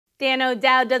Dan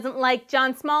O'Dowd doesn't like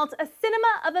John Smoltz, a cinema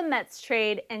of a Mets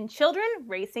trade, and children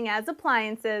racing as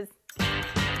appliances.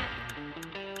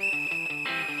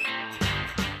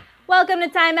 Welcome to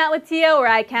Timeout with Tio,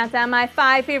 where I count down my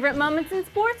 5 favorite moments in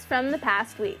sports from the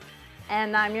past week.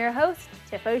 And I'm your host,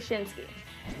 Tiff Oshinsky.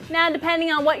 Now,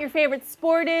 depending on what your favorite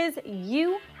sport is,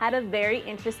 you had a very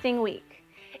interesting week.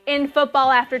 In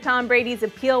football, after Tom Brady's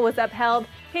appeal was upheld,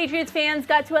 Patriots fans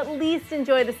got to at least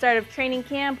enjoy the start of training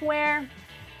camp where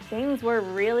things were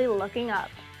really looking up.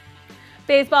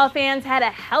 Baseball fans had a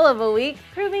hell of a week,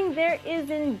 proving there is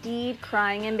indeed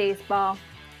crying in baseball.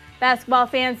 Basketball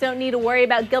fans don't need to worry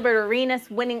about Gilbert Arenas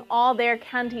winning all their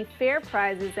county fair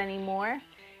prizes anymore.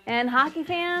 And hockey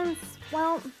fans,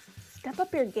 well, step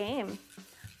up your game.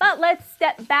 But let's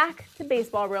step back to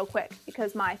baseball real quick,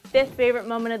 because my 5th favorite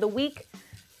moment of the week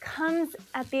comes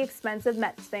at the expense of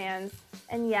Mets fans.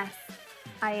 And yes,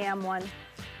 I am one.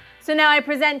 So now I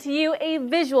present to you a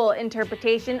visual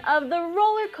interpretation of the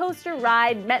roller coaster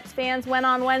ride Mets fans went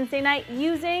on Wednesday night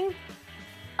using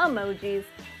emojis.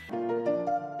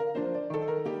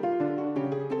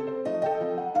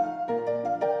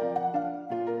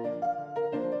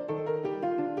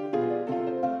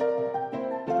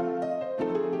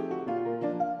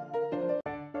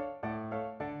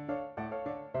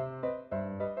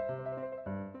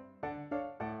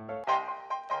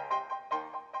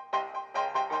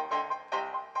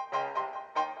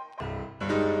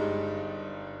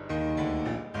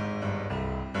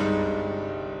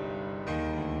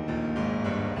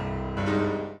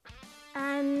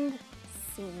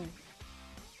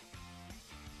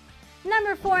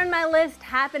 Number 4 on my list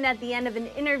happened at the end of an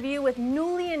interview with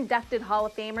newly inducted Hall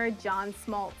of Famer John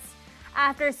Smoltz.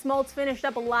 After Smoltz finished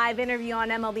up a live interview on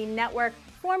MLB Network,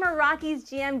 former Rockies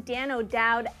GM Dan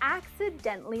O'Dowd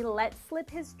accidentally let slip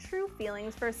his true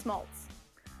feelings for Smoltz.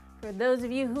 For those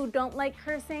of you who don't like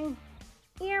cursing,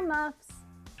 earmuffs.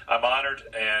 I'm honored,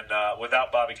 and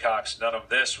without Bobby Cox, none of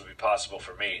this would be possible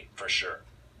for me, for sure.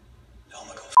 Tell him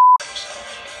to go f***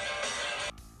 himself.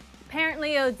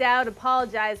 Apparently, O'Dowd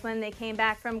apologized when they came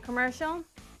back from commercial.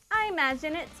 I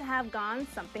imagine it to have gone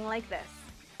something like this.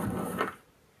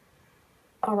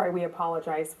 All right, we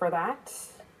apologize for that.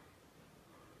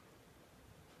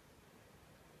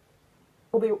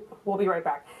 We'll be right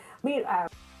back.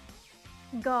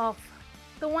 Golf.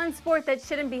 The one sport that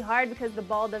shouldn't be hard because the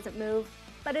ball doesn't move,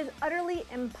 but is utterly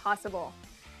impossible.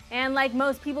 And like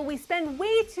most people, we spend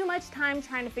way too much time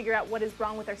trying to figure out what is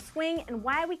wrong with our swing and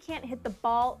why we can't hit the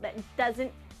ball that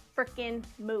doesn't frickin'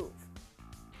 move.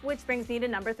 Which brings me to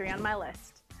number 3 on my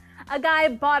list. A guy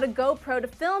bought a GoPro to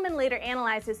film and later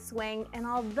analyze his swing, and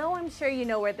although I'm sure you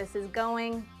know where this is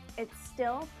going, it's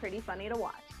still pretty funny to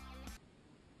watch.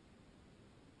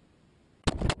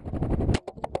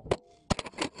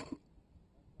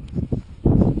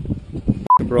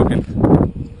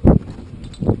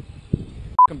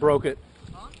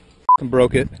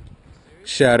 Broke it.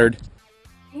 Shattered.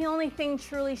 The only thing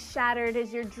truly shattered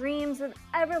is your dreams of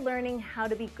ever learning how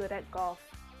to be good at golf.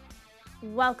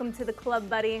 Welcome to the club,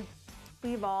 buddy.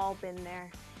 We've all been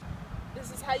there.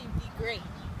 This is how you be great.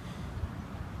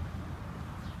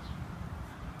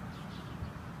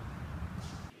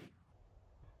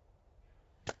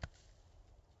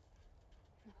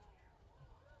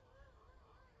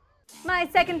 My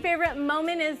second favorite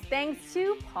moment is thanks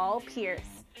to Paul Pierce.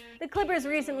 The Clippers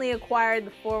recently acquired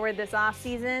the forward this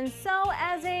offseason, so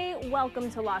as a welcome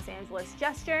to Los Angeles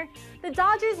gesture, the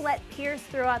Dodgers let Pierce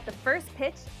throw out the first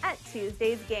pitch at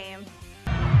Tuesday's game.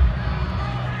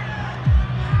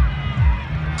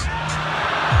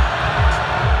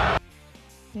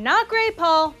 Not great,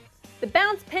 Paul. The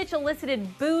bounce pitch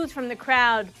elicited boos from the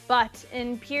crowd, but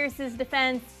in Pierce's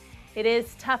defense, it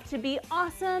is tough to be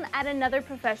awesome at another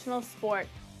professional sport.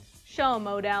 Show 'em,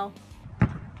 Odell.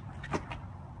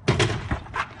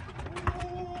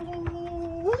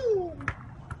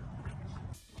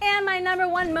 And my number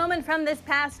 1 moment from this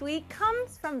past week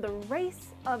comes from the race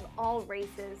of all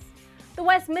races. The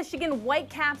West Michigan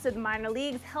Whitecaps of the minor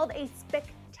leagues held a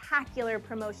spectacular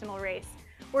promotional race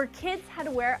where kids had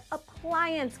to wear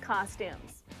appliance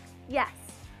costumes. Yes,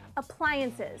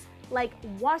 appliances like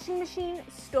washing machine,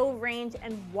 stove range,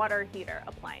 and water heater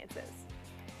appliances.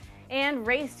 And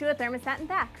race to a thermostat and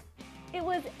back. It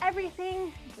was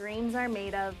everything dreams are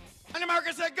made of. On your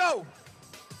marker, set, go!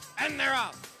 And they're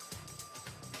off.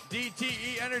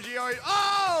 DTE Energy Oil.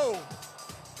 Oh!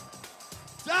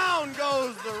 Down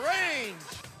goes the range.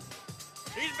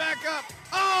 He's back up.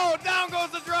 Oh, down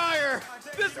goes the dryer.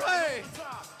 This way.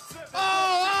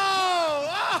 Oh,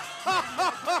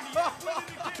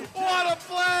 what a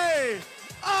play.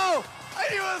 Oh,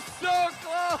 he was so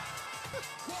close.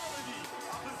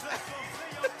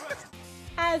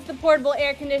 As the portable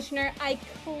air conditioner, I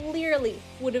clearly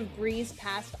would have breezed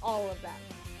past all of them.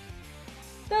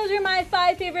 Those are my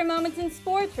 5 favorite moments in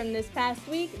sports from this past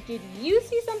week. Did you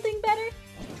see something better?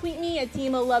 Tweet me at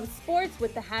Timo Loves Sports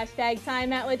with the hashtag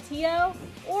TimeoutWithTio,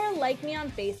 or like me on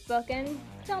Facebook and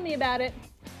tell me about it.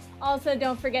 Also,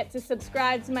 don't forget to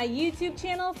subscribe to my YouTube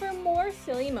channel for more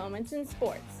silly moments in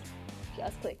sports.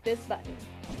 Just click this button.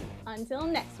 Until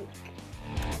next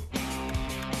week.